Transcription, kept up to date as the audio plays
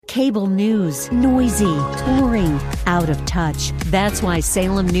Cable news, noisy, boring, out of touch. That's why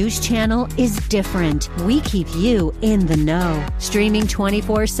Salem News Channel is different. We keep you in the know. Streaming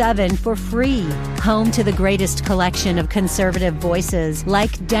 24/7 for free. Home to the greatest collection of conservative voices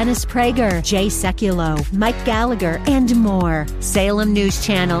like Dennis Prager, Jay Sekulow, Mike Gallagher, and more. Salem News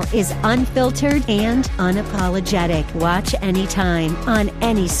Channel is unfiltered and unapologetic. Watch anytime, on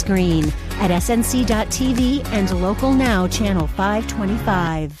any screen, at snc.tv and Local Now Channel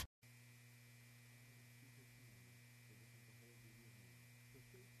 525.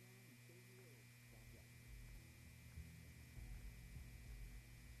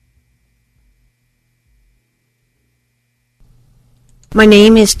 My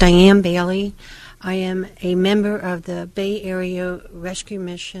name is Diane Bailey. I am a member of the Bay Area Rescue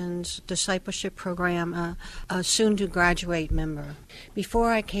Mission's discipleship program, a soon-to-graduate member.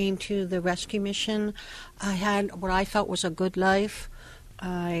 Before I came to the rescue mission, I had what I felt was a good life.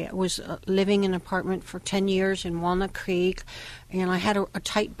 I was living in an apartment for 10 years in Walnut Creek, and I had a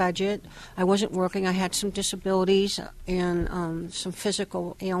tight budget. I wasn't working. I had some disabilities and some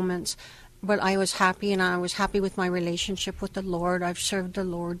physical ailments. But I was happy, and I was happy with my relationship with the Lord. I've served the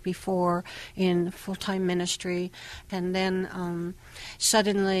Lord before in full-time ministry. And then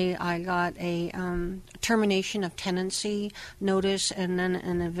suddenly I got a termination of tenancy notice and then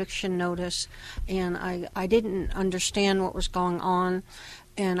an eviction notice. And I didn't understand what was going on.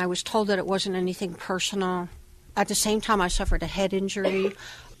 And I was told that it wasn't anything personal. At the same time, I suffered a head injury.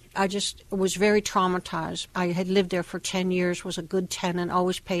 I just was very traumatized. I had lived there for 10 years, was a good tenant,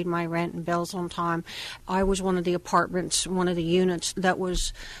 always paid my rent and bills on time. I was one of the apartments, one of the units that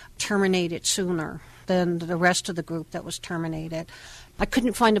was terminated sooner than the rest of the group that was terminated. I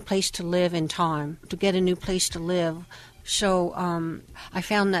couldn't find a place to live in time, to get a new place to live. So I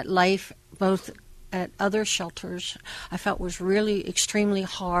found that life, both at other shelters, I felt was really extremely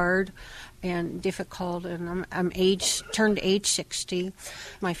hard and difficult, and I'm turned age 60.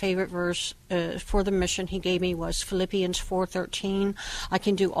 My favorite verse for the mission he gave me was Philippians 4:13. I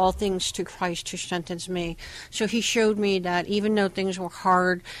can do all things through Christ who strengthens me. So he showed me that even though things were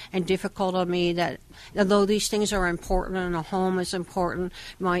hard and difficult on me, that although these things are important and a home is important,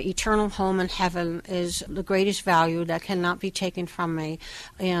 my eternal home in heaven is the greatest value that cannot be taken from me,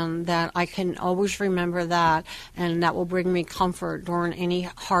 and that I can always remember that, and that will bring me comfort during any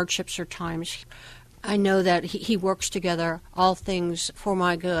hardships or times. I know that he works together, all things for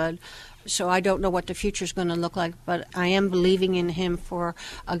my good. So I don't know what the future is going to look like, but I am believing in him for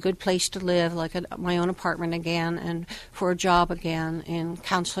a good place to live, like my own apartment again, and for a job again in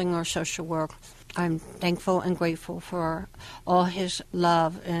counseling or social work. I'm thankful and grateful for all his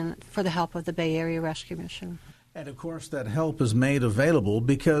love and for the help of the Bay Area Rescue Mission. And, of course, that help is made available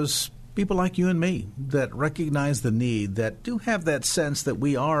because people like you and me that recognize the need, that do have that sense that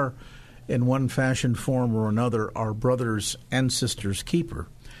we are, in one fashion, form, or another, our brothers and sisters' keeper.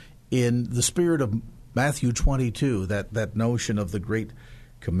 In the spirit of Matthew 22, that notion of the great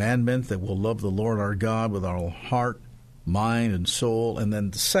commandment that we'll love the Lord our God with our heart, mind, and soul. And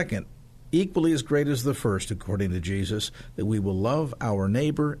then the second, equally as great as the first, according to Jesus, that we will love our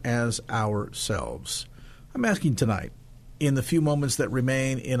neighbor as ourselves. I'm asking tonight, in the few moments that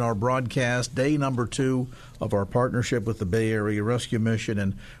remain in our broadcast, day number 2 of our partnership with the Bay Area Rescue Mission,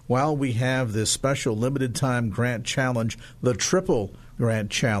 and while we have this special limited-time grant challenge, the Triple Grant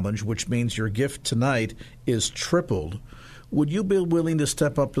Challenge, which means your gift tonight is tripled, would you be willing to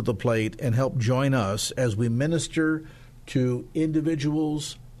step up to the plate and help join us as we minister to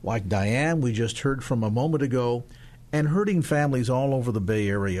individuals like Diane, we just heard from a moment ago, and hurting families all over the Bay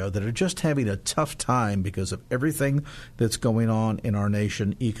Area that are just having a tough time because of everything that's going on in our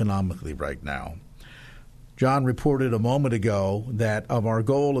nation economically right now. John reported a moment ago that of our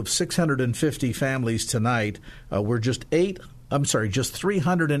goal of 650 families tonight, we're just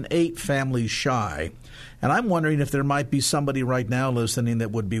 308 families shy. And I'm wondering if there might be somebody right now listening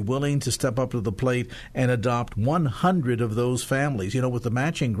that would be willing to step up to the plate and adopt 100 of those families. You know, with the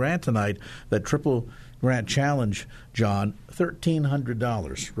matching grant tonight, that Triple Grant Challenge, John,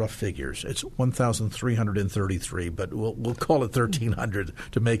 $1,300, rough figures. It's $1,333, but we'll call it $1,300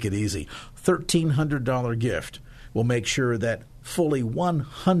 to make it easy. $1,300 gift will make sure that fully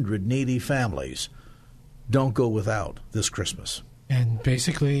 100 needy families don't go without this Christmas. And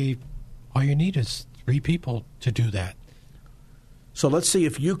basically, all you need is 3 people to do that. So let's see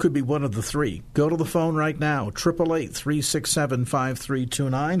if you could be one of the three. Go to the phone right now,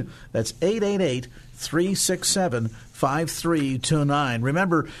 888-367-5329. That's 888-367-5329.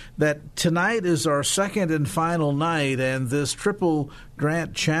 Remember that tonight is our second and final night, and this triple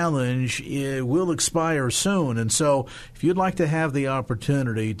grant challenge will expire soon. And so if you'd like to have the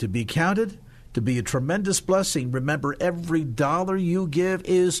opportunity to be counted, to be a tremendous blessing, remember every dollar you give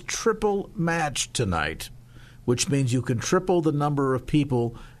is triple matched tonight, which means you can triple the number of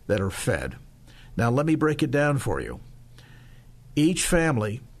people that are fed. Now, let me break it down for you. Each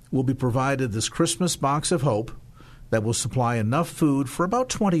family will be provided this Christmas box of hope that will supply enough food for about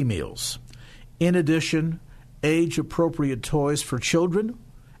 20 meals. In addition, age-appropriate toys for children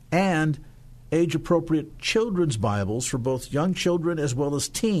and age-appropriate children's Bibles for both young children as well as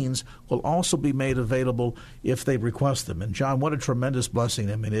teens will also be made available if they request them. And John, what a tremendous blessing.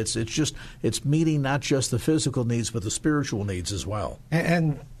 I mean, it's meeting not just the physical needs but the spiritual needs as well.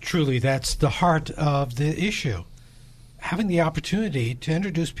 And truly, that's the heart of the issue. Having the opportunity to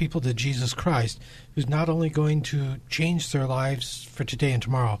introduce people to Jesus Christ, who's not only going to change their lives for today and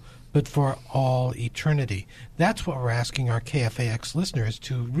tomorrow, but for all eternity. That's what we're asking our KFAX listeners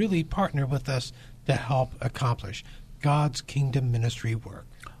to really partner with us to help accomplish God's kingdom ministry work.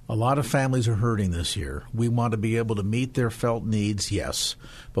 A lot of families are hurting this year. We want to be able to meet their felt needs, yes,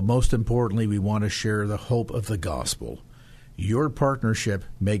 but most importantly, we want to share the hope of the gospel. Your partnership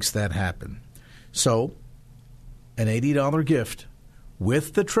makes that happen. So, an $80 gift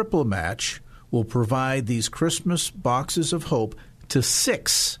with the triple match will provide these Christmas boxes of hope to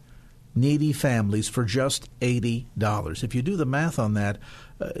 6 needy families for just $80. If you do the math on that,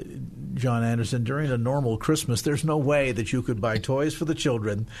 John Anderson, during a normal Christmas, there's no way that you could buy toys for the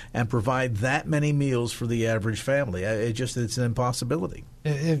children and provide that many meals for the average family. It's an impossibility.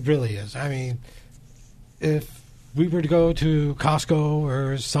 It really is. I mean, if we were to go to Costco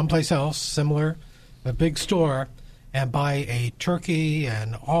or someplace else similar, a big store, and buy a turkey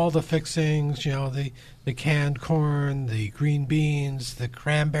and all the fixings, the canned corn, the green beans, the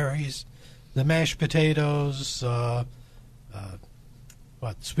cranberries, the mashed potatoes,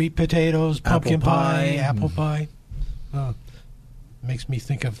 sweet potatoes, pumpkin pie, apple pie. Makes me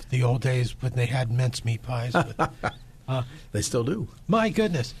think of the old days when they had mincemeat pies. But, they still do. My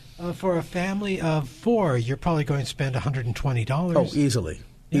goodness. For a family of 4, you're probably going to spend $120. Oh, easily.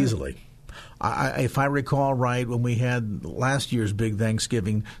 Yeah. Easily. If I recall right, when we had last year's big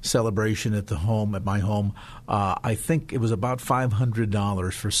Thanksgiving celebration at my home, I think it was about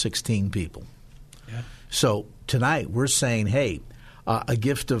 $500 for 16 people. Yeah. So tonight we're saying, hey, a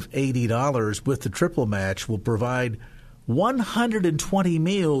gift of $80 with the triple match will provide 120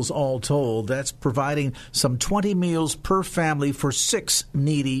 meals all told. That's providing some 20 meals per family for 6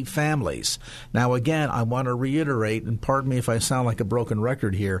 needy families. Now, again, I want to reiterate, and pardon me if I sound like a broken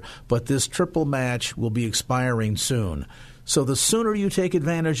record here, but this triple match will be expiring soon. So the sooner you take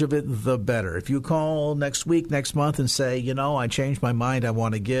advantage of it, the better. If you call next week, next month, and say, I changed my mind, I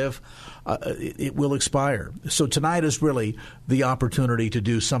want to give, it will expire. So tonight is really the opportunity to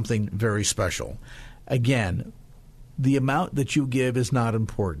do something very special. Again, the amount that you give is not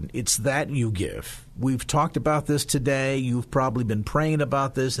important. It's that you give. We've talked about this today. You've probably been praying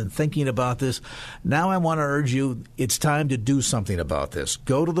about this and thinking about this. Now I want to urge you, it's time to do something about this.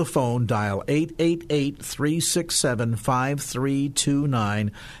 Go to the phone, dial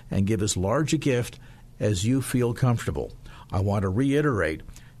 888-367-5329, and give as large a gift as you feel comfortable. I want to reiterate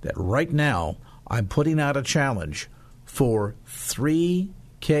that right now I'm putting out a challenge for 3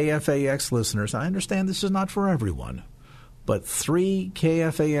 KFAX listeners. I understand this is not for everyone, but 3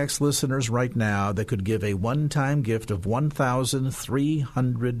 KFAX listeners right now that could give a one-time gift of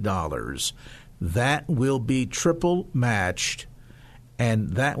 $1,300. That will be triple matched,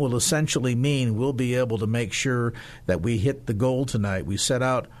 and that will essentially mean we'll be able to make sure that we hit the goal tonight. We set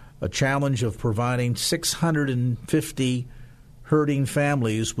out a challenge of providing 650 hurting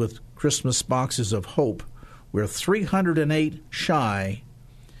families with Christmas boxes of hope. We're 308 shy.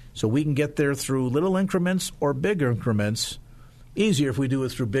 So we can get there through little increments or big increments. Easier if we do it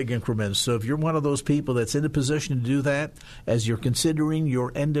through big increments. So if you're one of those people that's in a position to do that, as you're considering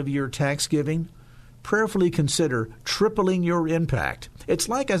your end-of-year tax giving, prayerfully consider tripling your impact. It's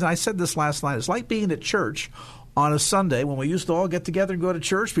like, as I said this last night, it's like being at church on a Sunday when we used to all get together and go to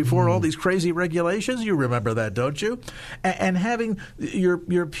church before all these crazy regulations. You remember that, don't you? And having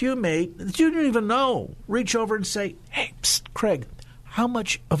your pew mate that you didn't even know reach over and say, hey, psst, Craig, how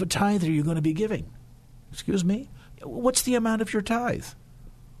much of a tithe are you going to be giving? Excuse me? What's the amount of your tithe?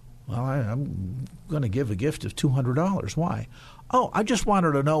 Well, I'm going to give a gift of $200. Why? Oh, I just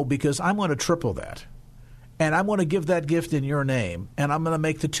wanted to know because I'm going to triple that. and I want to give that gift in your name, and I'm going to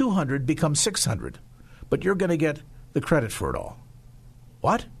make the $200 become $600, but you're going to get the credit for it all.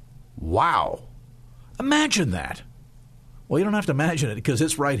 What? Wow. Imagine that. Well, you don't have to imagine it because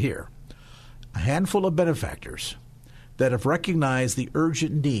it's right here. A handful of benefactors that have recognized the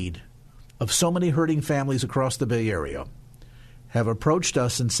urgent need of so many hurting families across the Bay Area have approached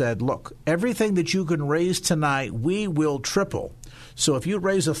us and said, look, everything that you can raise tonight, we will triple. So if you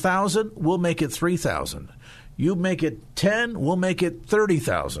raise 1,000, we'll make it 3,000. You make it 10, we'll make it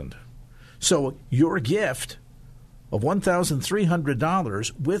 30,000. So your gift of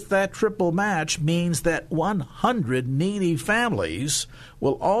 $1,300 with that triple match means that 100 needy families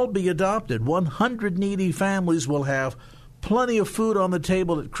will all be adopted. 100 needy families will have plenty of food on the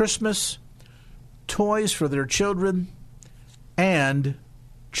table at Christmas, toys for their children, and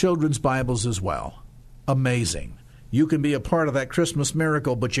children's Bibles as well. Amazing. You can be a part of that Christmas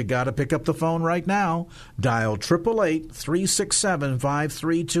miracle, but you got to pick up the phone right now. Dial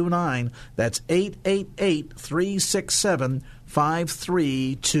 888-367-5329. That's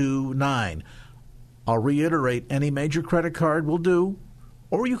 888-367-5329. I'll reiterate, any major credit card will do,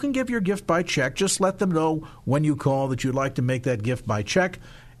 or you can give your gift by check. Just let them know when you call that you'd like to make that gift by check,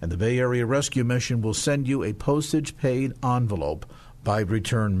 and the Bay Area Rescue Mission will send you a postage-paid envelope by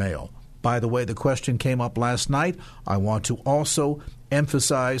return mail. By the way, the question came up last night. I want to also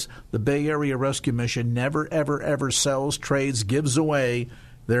emphasize the Bay Area Rescue Mission never, ever, ever sells, trades, gives away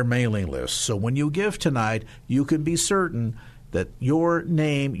their mailing list. So when you give tonight, you can be certain that your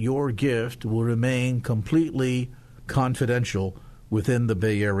name, your gift will remain completely confidential within the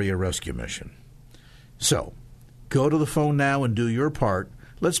Bay Area Rescue Mission. So go to the phone now and do your part.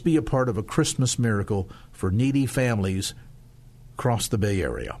 Let's be a part of a Christmas miracle for needy families across the Bay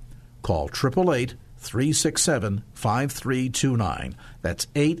Area. Call 888-367-5329. That's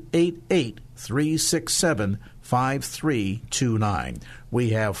 888-367-5329. We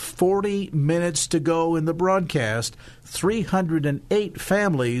have 40 minutes to go in the broadcast. 308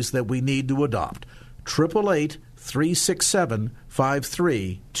 families that we need to adopt.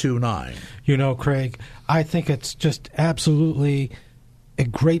 888-367-5329. You know, Craig, I think it's just absolutely a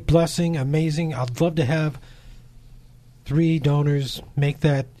great blessing, amazing. I'd love to have 3 donors make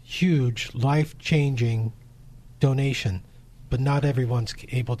that huge, life-changing donation, but not everyone's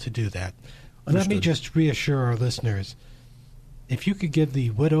able to do that. Understood. Let me just reassure our listeners, if you could give the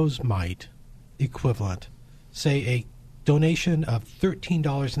Widow's Mite equivalent, say a donation of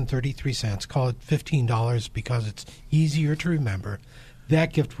 $13.33, call it $15 because it's easier to remember,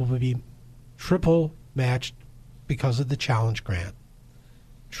 that gift will be triple matched because of the challenge grant.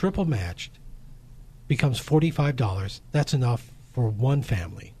 Triple matched becomes $45. That's enough for one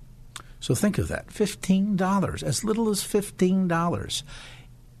family. So think of that, $15, as little as $15.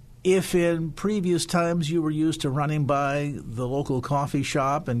 If in previous times you were used to running by the local coffee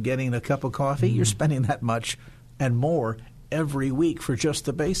shop and getting a cup of coffee, you're spending that much and more every week for just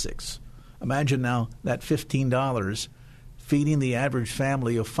the basics. Imagine now that $15 feeding the average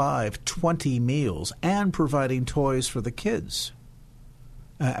family of 5, 20 meals, and providing toys for the kids.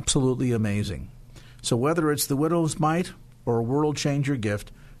 Absolutely amazing. So whether it's the Widow's Mite or a World Changer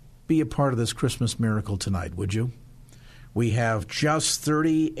gift, be a part of this Christmas miracle tonight, would you? We have just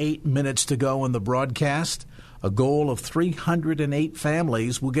 38 minutes to go in the broadcast, a goal of 308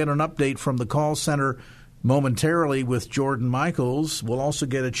 families. We'll get an update from the call center momentarily with Jordan Michaels. We'll also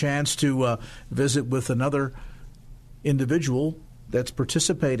get a chance to visit with another individual that's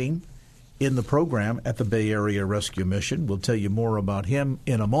participating in the program at the Bay Area Rescue Mission. We'll tell you more about him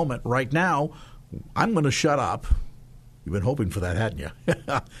in a moment. Right now, I'm going to shut up. You've been hoping for that, hadn't you?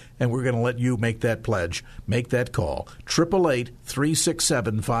 And we're going to let you make that pledge, make that call.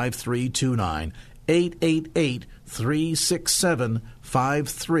 888-367-5329.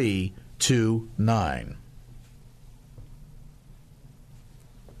 888-367-5329.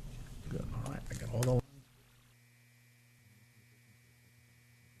 Good. All right. I got all the...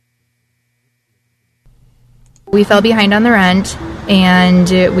 We fell behind on the rent, and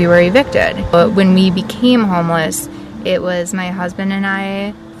we were evicted. But when we became homeless, it was my husband and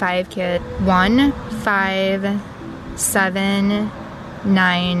I, 5 kids, 1, 5, 7,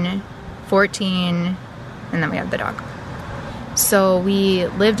 9, 14, and then we had the dog. So we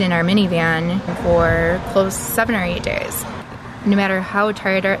lived in our minivan for close 7 or 8 days. No matter how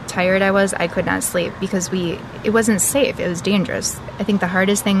tired I was, I could not sleep because it wasn't safe. It was dangerous. I think the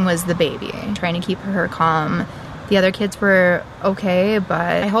hardest thing was the baby, trying to keep her calm. The other kids were okay, but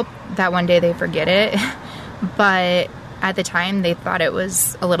I hope that one day they forget it. But at the time, they thought it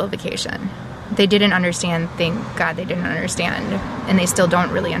was a little vacation. They didn't understand. Thank God they didn't understand. And they still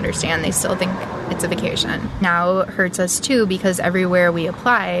don't really understand. They still think it's a vacation. Now it hurts us too, because everywhere we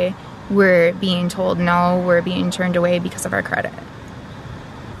apply, we're being told no, we're being turned away because of our credit.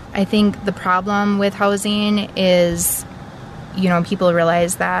 I think the problem with housing is, people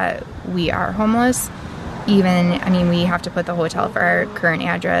realize that we are homeless. We have to put the hotel for our current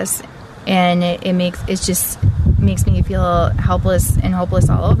address, and it makes me feel helpless and hopeless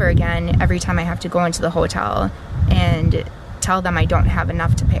all over again every time I have to go into the hotel and tell them I don't have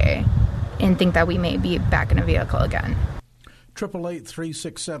enough to pay and think that we may be back in a vehicle again.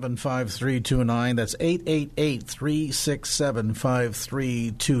 888-367-5329. That's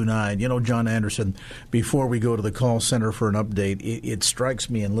 888-367-5329. John Anderson, before we go to the call center for an update, it strikes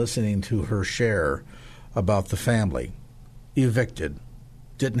me in listening to her share about the family. Evicted.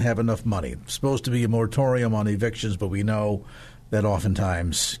 Didn't have enough money. Supposed to be a moratorium on evictions, but we know that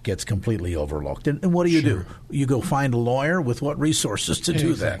oftentimes gets completely overlooked. And what do you do? You go find a lawyer with what resources to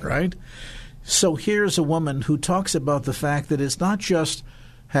do that, right? So here's a woman who talks about the fact that it's not just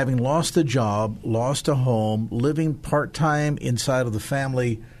having lost a job, lost a home, living part-time inside of the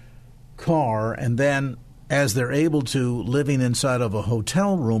family car, and then as they're able to, living inside of a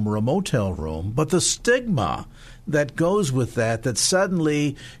hotel room or a motel room, but the stigma that goes with that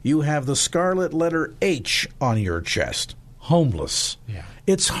suddenly you have the scarlet letter H on your chest, homeless. Yeah.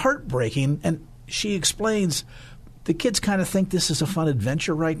 It's heartbreaking, and she explains the kids kind of think this is a fun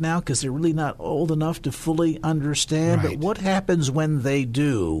adventure right now because they're really not old enough to fully understand. Right. But what happens when they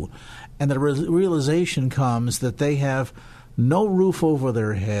do, and the realization comes that they have no roof over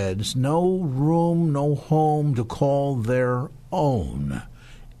their heads, no room, no home to call their own?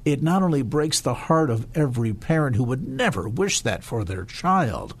 It not only breaks the heart of every parent who would never wish that for their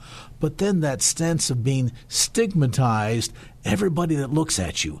child, but then that sense of being stigmatized, everybody that looks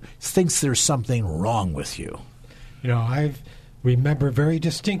at you thinks there's something wrong with you. I remember very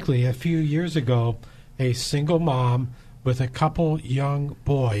distinctly a few years ago a single mom with a couple young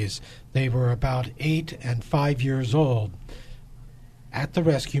boys. They were about 8 and 5 years old at the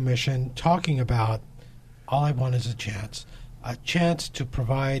rescue mission talking about, all I want is a chance to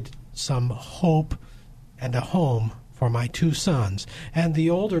provide some hope and a home for my 2 sons. And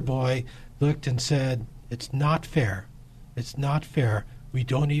the older boy looked and said, it's not fair. It's not fair. We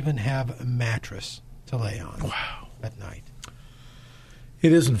don't even have a mattress to lay on. Wow. At night.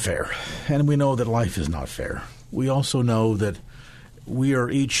 It isn't fair, and we know that life is not fair. We also know that we are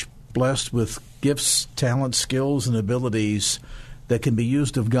each blessed with gifts, talents, skills, and abilities that can be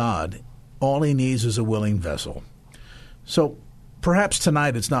used of God. All he needs is a willing vessel. So perhaps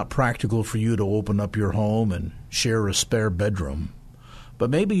tonight it's not practical for you to open up your home and share a spare bedroom,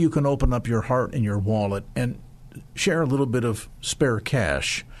 but maybe you can open up your heart and your wallet and share a little bit of spare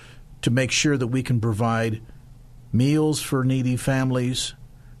cash to make sure that we can provide meals for needy families,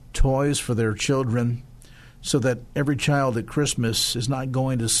 toys for their children, so that every child at Christmas is not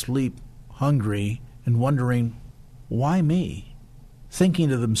going to sleep hungry and wondering, why me? Thinking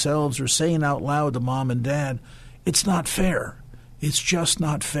to themselves or saying out loud to mom and dad, it's not fair. It's just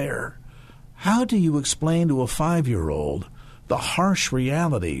not fair. How do you explain to a 5-year-old the harsh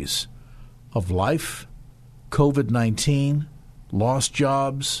realities of life, COVID-19, lost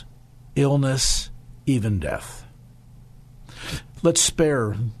jobs, illness, even death? Let's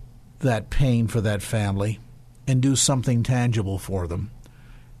spare that pain for that family and do something tangible for them.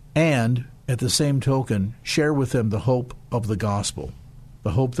 And, at the same token, share with them the hope of the gospel,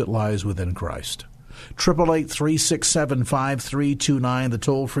 the hope that lies within Christ. 888-367-5329, the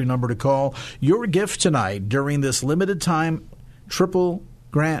toll-free number to call. Your gift tonight during this limited-time Triple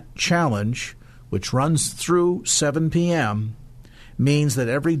Grant Challenge, which runs through 7 p.m., means that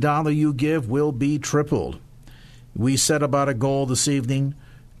every dollar you give will be tripled. We set about a goal this evening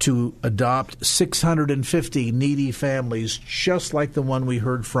to adopt 650 needy families, just like the one we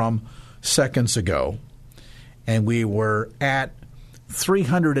heard from seconds ago. And we were at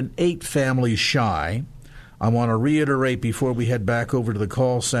 308 families shy. I want to reiterate before we head back over to the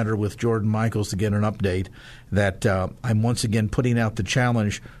call center with Jordan Michaels to get an update that I'm once again putting out the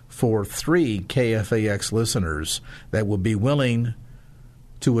challenge for 3 KFAX listeners that will be willing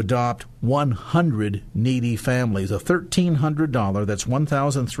to adopt 100 needy families. A $1,300, that's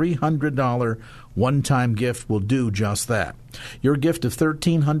 $1,300 one-time gift will do just that. Your gift of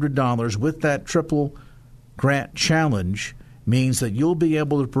 $1,300 with that Triple Grant Challenge means that you'll be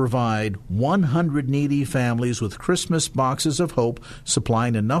able to provide 100 needy families with Christmas boxes of hope,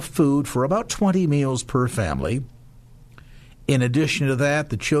 supplying enough food for about 20 meals per family. In addition to that,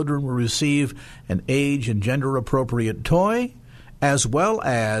 the children will receive an age and gender-appropriate toy, as well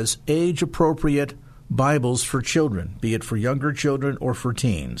as age-appropriate Bibles for children, be it for younger children or for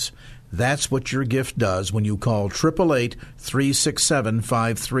teens. That's what your gift does when you call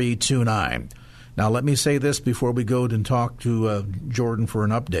 888-367-5329. Now, let me say this before we go and talk to Jordan for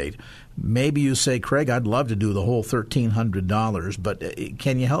an update. Maybe you say, Craig, I'd love to do the whole $1,300, but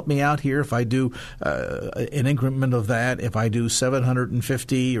can you help me out here if I do an increment of that, if I do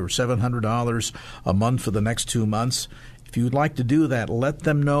 $750 or $700 a month for the next 2 months? If you'd like to do that, let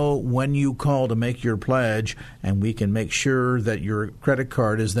them know when you call to make your pledge, and we can make sure that your credit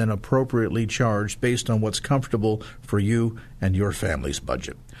card is then appropriately charged based on what's comfortable for you and your family's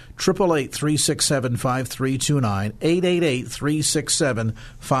budget. 888-367-5329,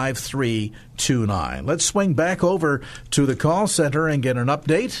 888-367-5329. Let's swing back over to the call center and get an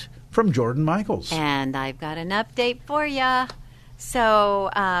update from Jordan Michaels. And I've got an update for you. So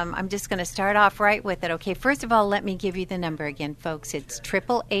I'm just going to start off right with it. Okay, first of all, let me give you the number again, folks. It's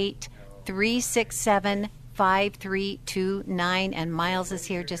 888-367-5329. And Miles is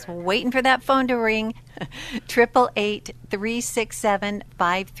here just waiting for that phone to ring.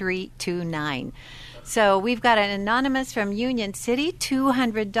 888-367-5329. So we've got an anonymous from Union City,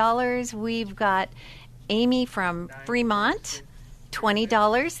 $200. We've got Amy from Fremont,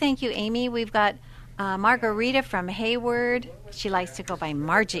 $20. Thank you, Amy. We've got Margarita from Hayward. She likes to go by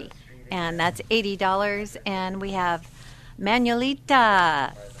Margie, and that's $80. And we have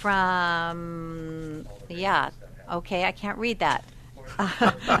Manuelita from, I can't read that.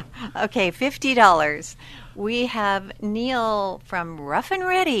 Okay, $50. We have Neil from Rough and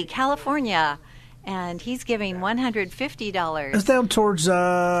Ready, California, and he's giving $150. It's down towards,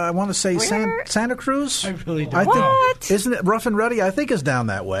 I want to say Santa Cruz? I really don't know. What? Isn't it Rough and Ready? I think it's down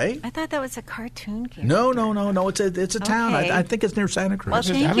that way. I thought that was a cartoon character. No. It's a town. Okay. I think it's near Santa Cruz. Well,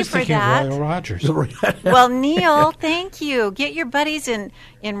 thank I you was for thinking that. Royal Rogers. Well, Neil, thank you. Get your buddies in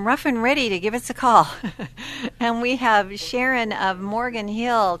Rough and Ready to give us a call. And we have Sharon of Morgan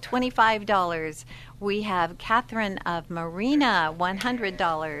Hill, $25. We have Catherine of Marina,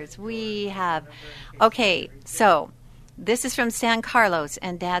 $100. We have, so this is from San Carlos,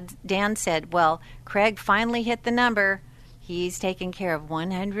 and Dan said, well, Craig finally hit the number. He's taken care of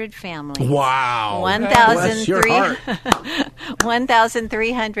 100 families. Wow. Bless your heart.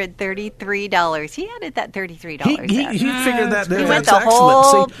 $1,333. He added that $33. He figured that. He That's went the excellent.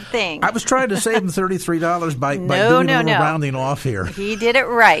 whole See, thing. I was trying to save him $33 by doing a little rounding off here. He did it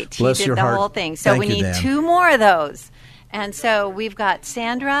right. Bless he did your the heart. whole thing. So Thank we you, need Dan. 2 more of those. And so we've got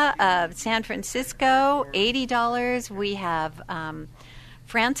Sandra of San Francisco, $80. We have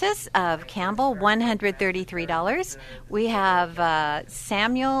Francis of Campbell, $133. We have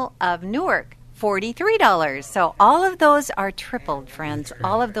Samuel of Newark, $43. So all of those are tripled, friends.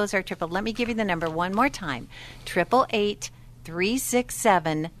 All of those are tripled. Let me give you the number one more time.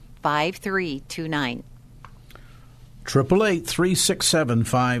 888-367-5329.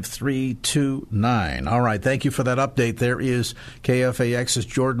 888-367-5329. All right, thank you for that update. There is KFAX's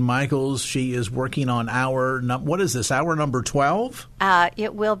Jordan Michaels. She is working on hour number 12?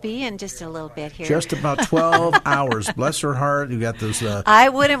 It will be in just a little bit here. Just about 12 hours. Bless her heart. You got those. I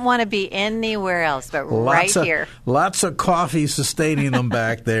wouldn't want to be anywhere else, but here. Lots of coffee sustaining them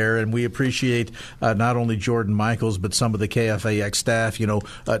back there, and we appreciate not only Jordan Michaels, but some of the KFAX staff.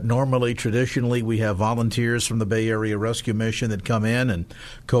 Normally, traditionally, we have volunteers from the Bay Area Rescue Mission that come in, and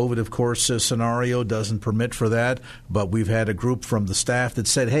COVID, of course, scenario doesn't permit for that, but we've had a group from the staff that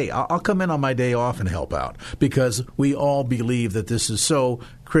said, hey, I'll come in on my day off and help out, because we all believe that this is so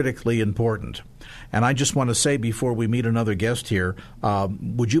critically important. And I just want to say before we meet another guest here,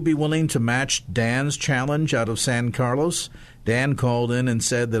 would you be willing to match Dan's challenge out of San Carlos? Dan called in and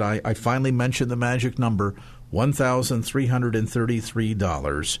said that I finally mentioned the magic number,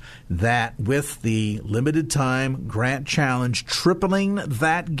 $1,333. That with the limited time grant challenge, tripling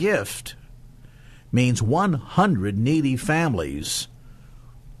that gift means 100 needy families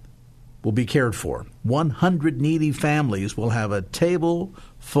will be cared for. 100 needy families will have a table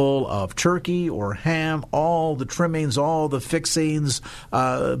full of turkey or ham, all the trimmings, all the fixings,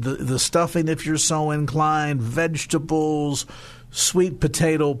 the stuffing if you're so inclined, vegetables, sweet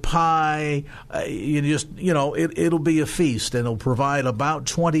potato pie. It'll be a feast, and it'll provide about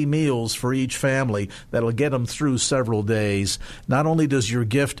 20 meals for each family that'll get them through several days. Not only does your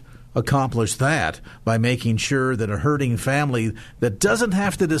gift accomplish that by making sure that a hurting family that doesn't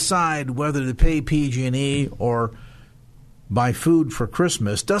have to decide whether to pay PG&E or buy food for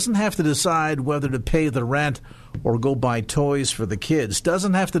Christmas, doesn't have to decide whether to pay the rent or go buy toys for the kids,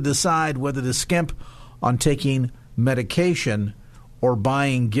 doesn't have to decide whether to skimp on taking medication or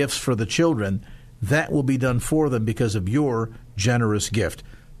buying gifts for the children. that will be done for them because of your generous gift.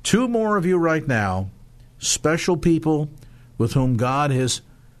 2 more of you right now, special people with whom God has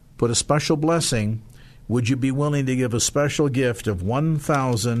put a special blessing. Would you be willing to give a special gift of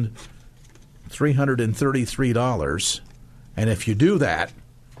 $1,333? And if you do that,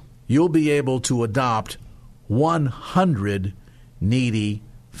 you'll be able to adopt 100 needy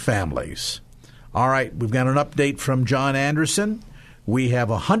families. All right, we've got an update from John Anderson. We have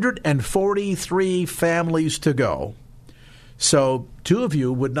 143 families to go. So 2 of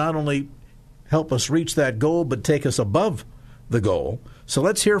you would not only help us reach that goal, but take us above the goal. So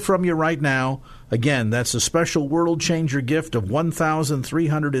let's hear from you right now. Again, that's a special World Changer gift of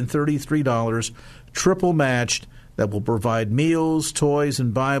 $1,333, triple matched, that will provide meals, toys,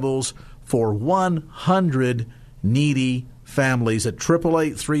 and Bibles for 100 needy families at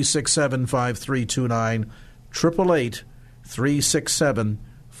 888-367-5329,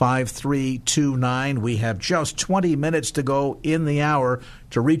 888-367-5329. We have just 20 minutes to go in the hour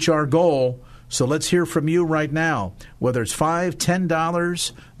to reach our goal. So let's hear from you right now. Whether it's $5,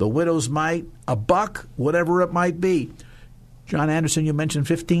 $10, the widow's mite, $1, whatever it might be. John Anderson, you mentioned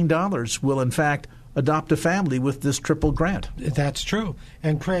 $15 will, in fact, adopt a family with this triple grant. That's true.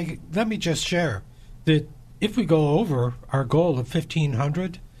 And Craig, let me just share that if we go over our goal of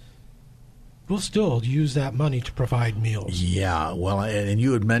 $1,500, we'll still use that money to provide meals. Yeah, well, and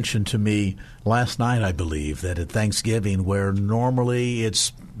you had mentioned to me last night, I believe, that at Thanksgiving, where normally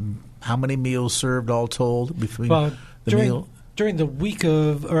it's how many meals served all told between during the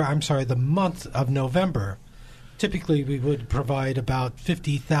the month of November, typically we would provide about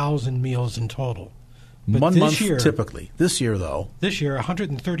 50,000 meals in total. But One month year, typically. This year, though. This year,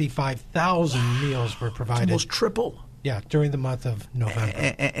 135,000 meals were provided. It's almost triple. Yeah, during the month of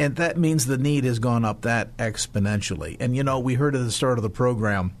November. And that means the need has gone up that exponentially. And, you know, we heard at the start of the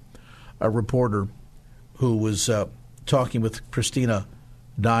program a reporter who was talking with Christina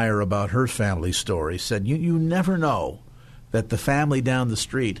Dyer about her family story, said, you never know that the family down the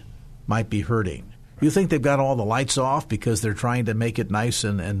street might be hurting. You think they've got all the lights off because they're trying to make it nice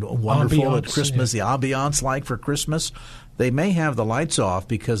and wonderful at Christmas, yeah. The ambiance like for Christmas? They may have the lights off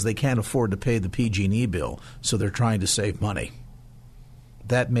because they can't afford to pay the PG&E bill, so they're trying to save money.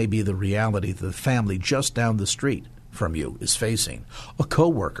 That may be the reality that the family just down the street from you is facing. A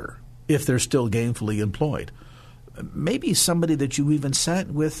coworker, if they're still gainfully employed. Maybe somebody that you even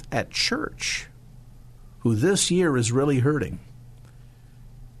sat with at church who this year is really hurting.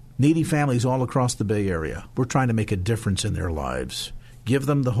 Needy families all across the Bay Area. We're trying to make a difference in their lives. Give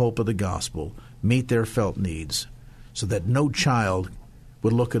them the hope of the gospel. Meet their felt needs so that no child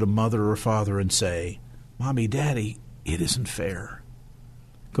would look at a mother or father and say, Mommy, Daddy, it isn't fair.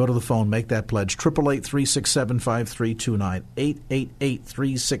 Go to the phone, make that pledge. 888-367-5329.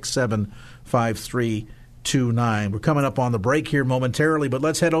 888-367-5329. We're coming up on the break here momentarily, but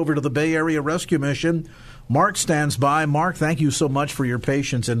let's head over to the Bay Area Rescue Mission. Mark stands by. Mark, thank you so much for your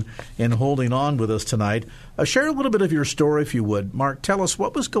patience in holding on with us tonight. Share a little bit of your story, if you would. Mark, tell us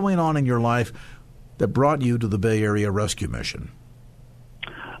what was going on in your life that brought you to the Bay Area Rescue Mission.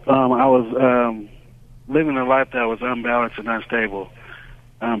 I was living a life that was unbalanced and unstable.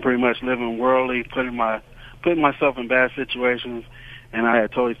 Pretty much living worldly, putting myself in bad situations, and I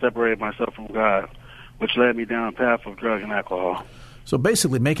had totally separated myself from God, which led me down a path of drug and alcohol. So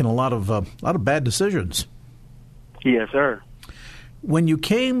basically making a lot of bad decisions. Yes, sir. When you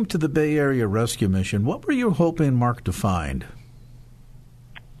came to the Bay Area Rescue Mission, what were you hoping, Mark, to find?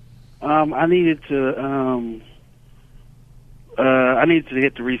 I needed to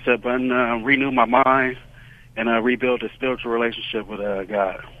hit the reset button, renew my mind, and rebuild a spiritual relationship with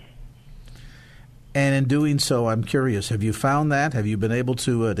God. And in doing so, I'm curious, have you found that? Have you been able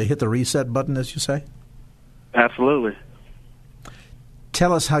to hit the reset button, as you say? Absolutely.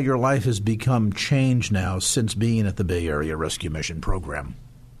 Tell us how your life has become changed now since being at the Bay Area Rescue Mission program.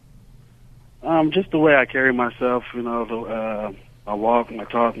 Just the way I carry myself, my walk, my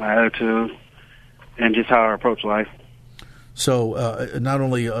talk, my attitude, and just how I approach life. So not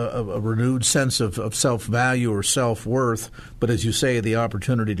only a renewed sense of self-value or self-worth, but as you say, the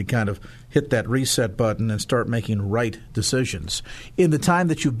opportunity to kind of hit that reset button and start making right decisions. In the time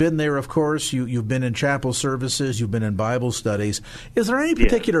that you've been there, of course, you've been in chapel services, you've been in Bible studies. Is there any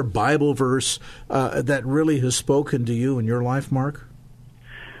particular Bible verse that really has spoken to you in your life, Mark?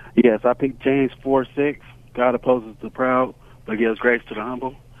 Yes, I picked James 4:6. God opposes the proud, but gives grace to the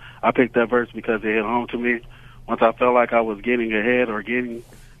humble. I picked that verse because it hit home to me. Once I felt like I was getting ahead or getting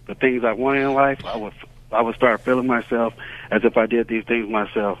the things I wanted in life, I would start feeling myself as if I did these things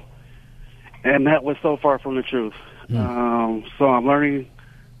myself. And that was so far from the truth. So I'm learning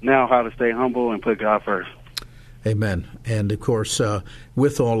now how to stay humble and put God first. Amen. And, of course,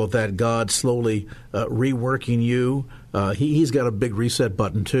 with all of that, God slowly reworking you. He's got a big reset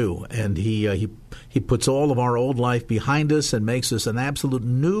button, too. And he puts all of our old life behind us and makes us an absolute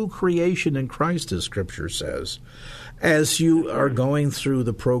new creation in Christ, as Scripture says. As you are going through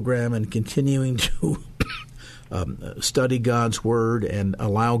the program and continuing to study God's Word and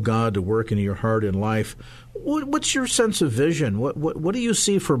allow God to work in your heart and life, what's your sense of vision? What do you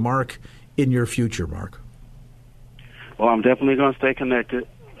see for Mark in your future, Mark? Well, I'm definitely going to stay connected,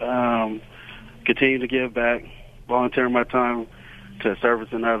 continue to give back, volunteering my time to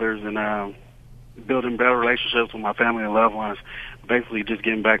servicing others, and building better relationships with my family and loved ones, basically just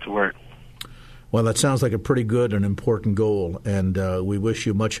getting back to work. Well, that sounds like a pretty good and important goal, and we wish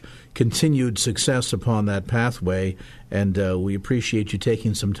you much continued success upon that pathway, and we appreciate you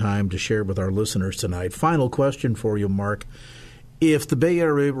taking some time to share with our listeners tonight. Final question for you, Mark. If the Bay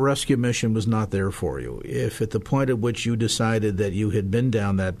Area Rescue Mission was not there for you, if at the point at which you decided that you had been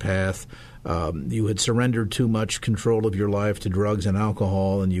down that path, you had surrendered too much control of your life to drugs and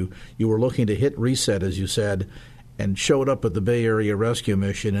alcohol, and you were looking to hit reset, as you said, and showed up at the Bay Area Rescue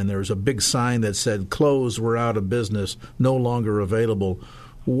Mission, and there was a big sign that said, "Closed, we're out of business, no longer available,"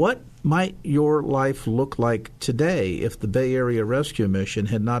 what might your life look like today if the Bay Area Rescue Mission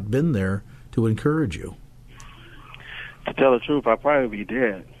had not been there to encourage you? To tell the truth, I'd probably be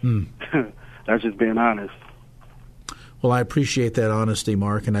dead. That's just being honest. Well, I appreciate that honesty,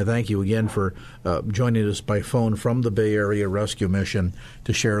 Mark, and I thank you again for joining us by phone from the Bay Area Rescue Mission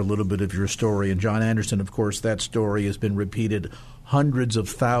to share a little bit of your story. And John Anderson, of course, that story has been repeated hundreds of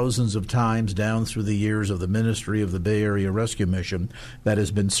thousands of times down through the years of the ministry of the Bay Area Rescue Mission that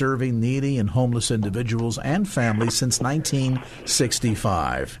has been serving needy and homeless individuals and families since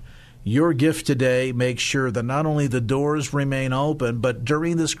 1965. Your gift today makes sure that not only the doors remain open, but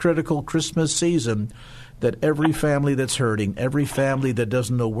during this critical Christmas season, that every family that's hurting, every family that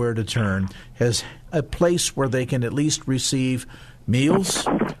doesn't know where to turn, has a place where they can at least receive meals,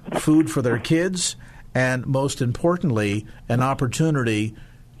 food for their kids, and most importantly, an opportunity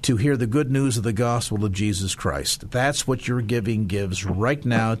to hear the good news of the gospel of Jesus Christ. That's what your giving gives right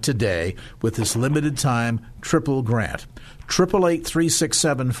now, today, with this limited time triple grant.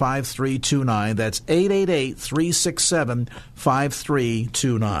 888-367-5329. That's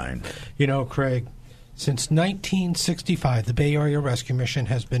 888-367-5329. You know, Craig, since 1965, the Bay Area Rescue Mission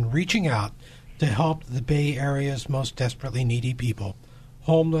has been reaching out to help the Bay Area's most desperately needy people.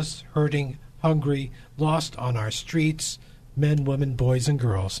 Homeless, hurting, hungry, lost on our streets, men, women, boys, and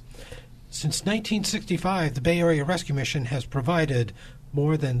girls. Since 1965, the Bay Area Rescue Mission has provided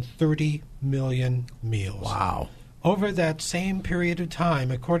more than 30 million meals. Wow. Over that same period of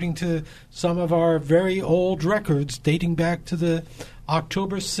time, according to some of our very old records dating back to the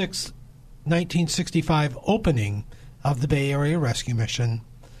October 6, 1965 opening of the Bay Area Rescue Mission,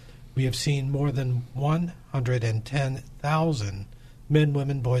 we have seen more than 110,000 men,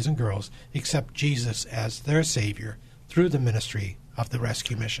 women, boys, and girls accept Jesus as their Savior through the ministry of the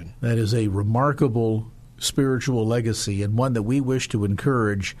Rescue Mission. That is a remarkable spiritual legacy, and one that we wish to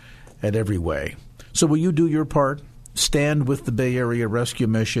encourage at every way. So will you do your part? Stand with the Bay Area Rescue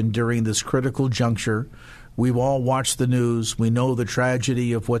Mission during this critical juncture. We've all watched the news. We know the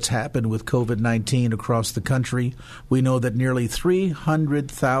tragedy of what's happened with COVID-19 across the country. We know that nearly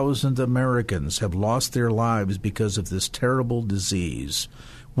 300,000 Americans have lost their lives because of this terrible disease.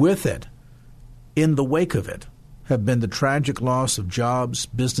 With it, in the wake of it, have been the tragic loss of jobs,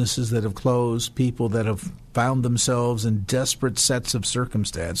 businesses that have closed, people that have found themselves in desperate sets of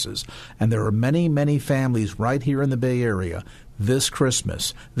circumstances. And there are many, many families right here in the Bay Area this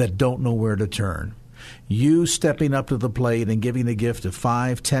Christmas that don't know where to turn. You stepping up to the plate and giving a gift of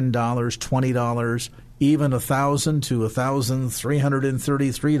 $5, $10, $20, even $1,000 to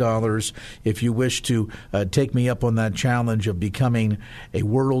 $1,333 if you wish to take me up on that challenge of becoming a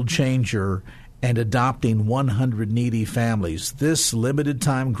world changer and adopting 100 needy families. This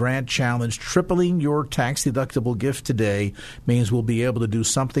limited-time grant challenge, tripling your tax-deductible gift today, means we'll be able to do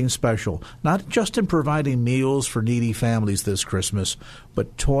something special, not just in providing meals for needy families this Christmas,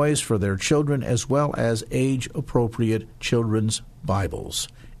 but toys for their children as well as age-appropriate children's Bibles.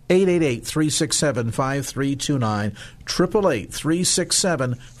 888-367-5329,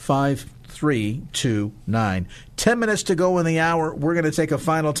 888-367-5329. 10 minutes to go in the hour. We're going to take a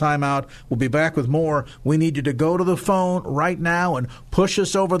final timeout. We'll be back with more. We need you to go to the phone right now and push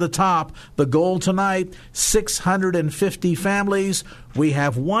us over the top. The goal tonight, 650 families. We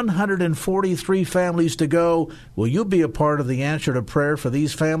have 143 families to go. Will you be a part of the answer to prayer for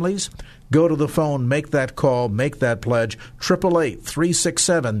these families? Go to the phone, make that call, make that pledge.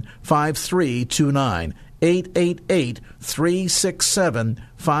 888-367-5329.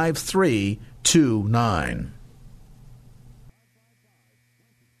 888-367-5329.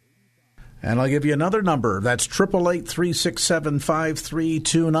 And I'll give you another number. That's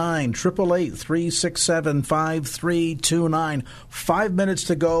 888-367-5329. 888-367-5329. 5 minutes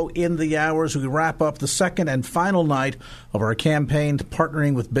to go in the hour as we wrap up the second and final night of our campaign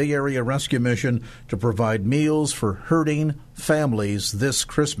partnering with Bay Area Rescue Mission to provide meals for hurting families this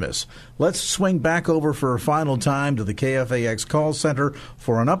Christmas. Let's swing back over for a final time to the KFAX call center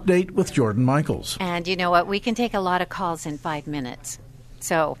for an update with Jordan Michaels. And you know what? We can take a lot of calls in 5 minutes.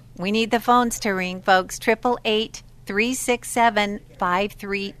 So we need the phones to ring, folks.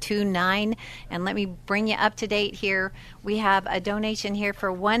 888-367-5329. And let me bring you up to date here. We have a donation here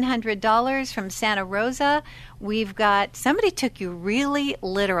for $100 from Santa Rosa. We've got, somebody took you really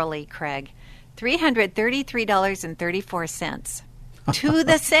literally, Craig, $333.34 to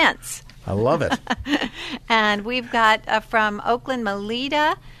the cents. I love it. And we've got from Oakland,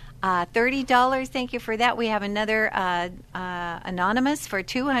 Melita, $30. Thank you for that. We have another anonymous for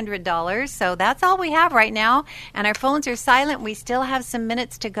 $200. So that's all we have right now. And our phones are silent. We still have some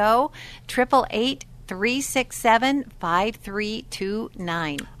minutes to go.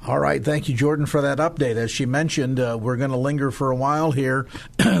 888-367-5329. All right. Thank you, Jordan, for that update. As she mentioned, we're going to linger for a while here.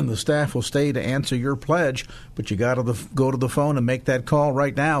 The staff will stay to answer your pledge, but you got to go to the phone and make that call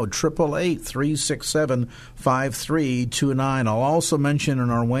right now. 888-367-5329. I'll also mention in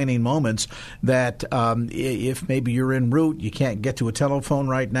our waning moments that if maybe you're en route, you can't get to a telephone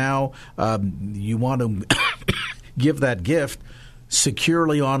right now, you want to give that gift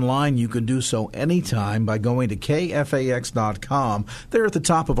securely online. You can do so anytime by going to KFAX.com. There at the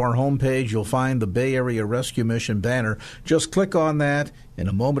top of our homepage, you'll find the Bay Area Rescue Mission banner. Just click on that. In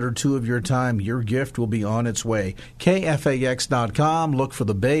a moment or two of your time, your gift will be on its way. KFAX.com. Look for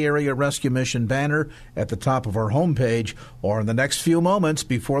the Bay Area Rescue Mission banner at the top of our homepage, or in the next few moments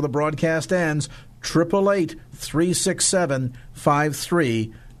before the broadcast ends,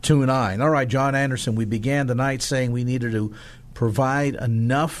 888-367-5329. All right, John Anderson, we began the night saying we needed to provide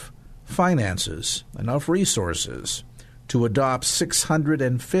enough finances, enough resources to adopt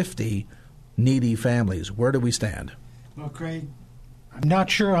 650 needy families. Where do we stand? Well, Craig, I'm not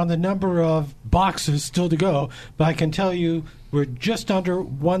sure on the number of boxes still to go, but I can tell you we're just under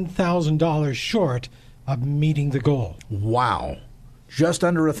 $1,000 short of meeting the goal. Wow. Just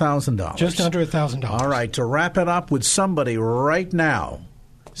under $1,000. Just under $1,000. All right. To wrap it up, would somebody right now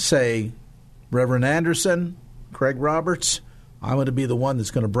say, Reverend Anderson, Craig Roberts, I'm going to be the one that's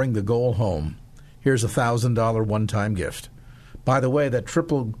going to bring the goal home. Here's a $1,000 one-time gift. By the way, that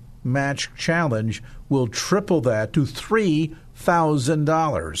triple match challenge will triple that to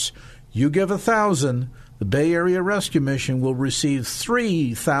 $3,000. You give $1,000, the Bay Area Rescue Mission will receive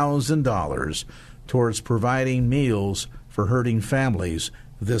 $3,000 towards providing meals for hurting families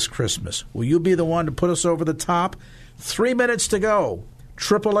this Christmas. Will you be the one to put us over the top? 3 minutes to go.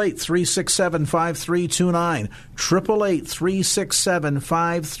 888-367-5329.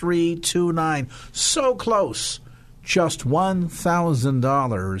 888-367-5329. So close. Just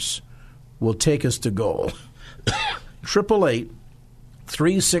 $1,000 will take us to goal.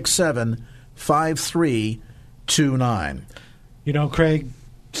 888-367-5329. You know, Craig,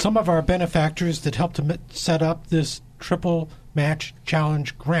 some of our benefactors that helped to set up this Triple Match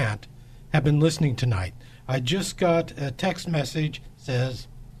Challenge grant have been listening tonight. I just got a text message says,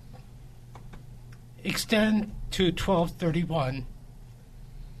 extend to 12/31.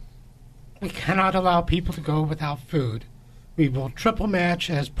 We cannot allow people to go without food. We will triple match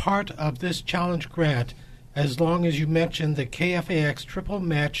as part of this challenge grant as long as you mention the KFAX Triple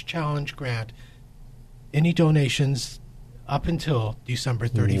Match Challenge Grant. Any donations up until December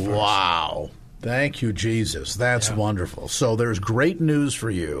 31st. Wow. Thank you, Jesus. That's wonderful. So there's great news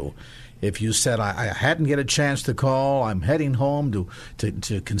for you. If you said, I hadn't get a chance to call, I'm heading home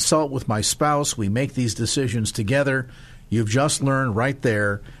to consult with my spouse, we make these decisions together, you've just learned right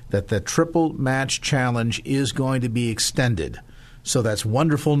there that the Triple Match Challenge is going to be extended. So that's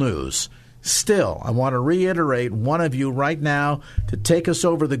wonderful news. Still, I want to reiterate, one of you right now to take us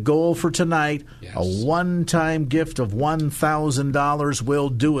over the goal for tonight. Yes. A one-time gift of $1,000 will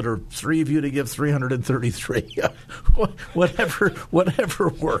do it, or three of you to give $333. whatever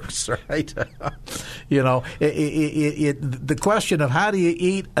works, right? You know, the question of how do you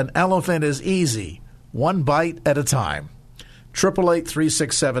eat an elephant is easy, one bite at a time.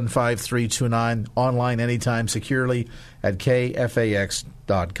 888-367-5329, online anytime, securely at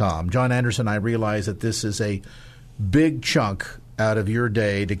KFAX.com. John Anderson, I realize that this is a big chunk out of your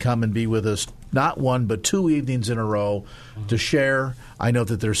day to come and be with us, not one but 2 evenings in a row, to share. I know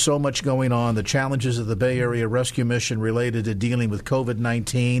that there's so much going on, the challenges of the Bay Area Rescue Mission related to dealing with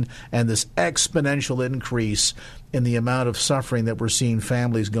COVID-19 and this exponential increase in the amount of suffering that we're seeing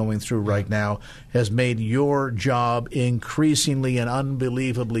families going through right now has made your job increasingly and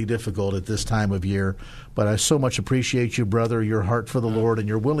unbelievably difficult at this time of year. But I so much appreciate you, brother, your heart for the Lord and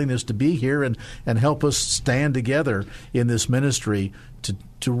your willingness to be here and help us stand together in this ministry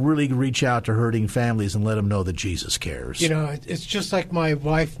to really reach out to hurting families and let them know that Jesus cares. You know, it's just like my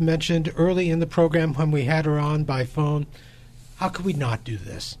wife mentioned early in the program when we had her on by phone. How could we not do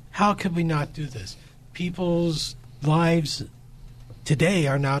this? How could we not do this? People's lives today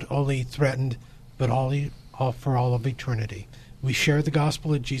are not only threatened, but all for all of eternity. We share the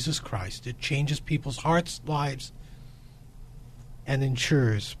gospel of Jesus Christ. It changes people's hearts, lives, and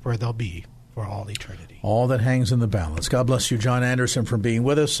ensures where they'll be for all eternity. All that hangs in the balance. God bless you, John Anderson, for being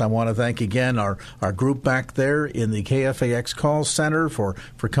with us. I want to thank again our group back there in the KFAX call center for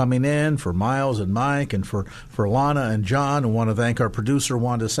coming in, for Miles and Mike, and for Lana and John. I want to thank our producer,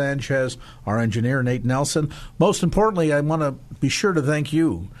 Wanda Sanchez, our engineer, Nate Nelson. Most importantly, I want to be sure to thank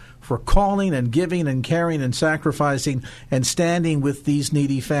you for calling and giving and caring and sacrificing and standing with these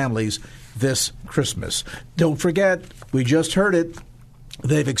needy families this Christmas. Don't forget, we just heard it,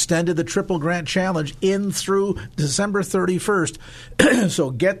 they've extended the Triple Grant Challenge in through December 31st. So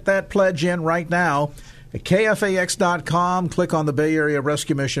get that pledge in right now at KFAX.com. Click on the Bay Area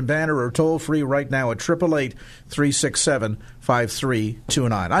Rescue Mission banner or toll free right now at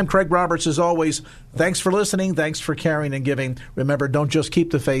 888-367-5329. I'm Craig Roberts, as always. Thanks for listening. Thanks for caring and giving. Remember, don't just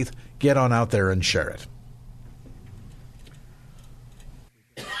keep the faith. Get on out there and share it.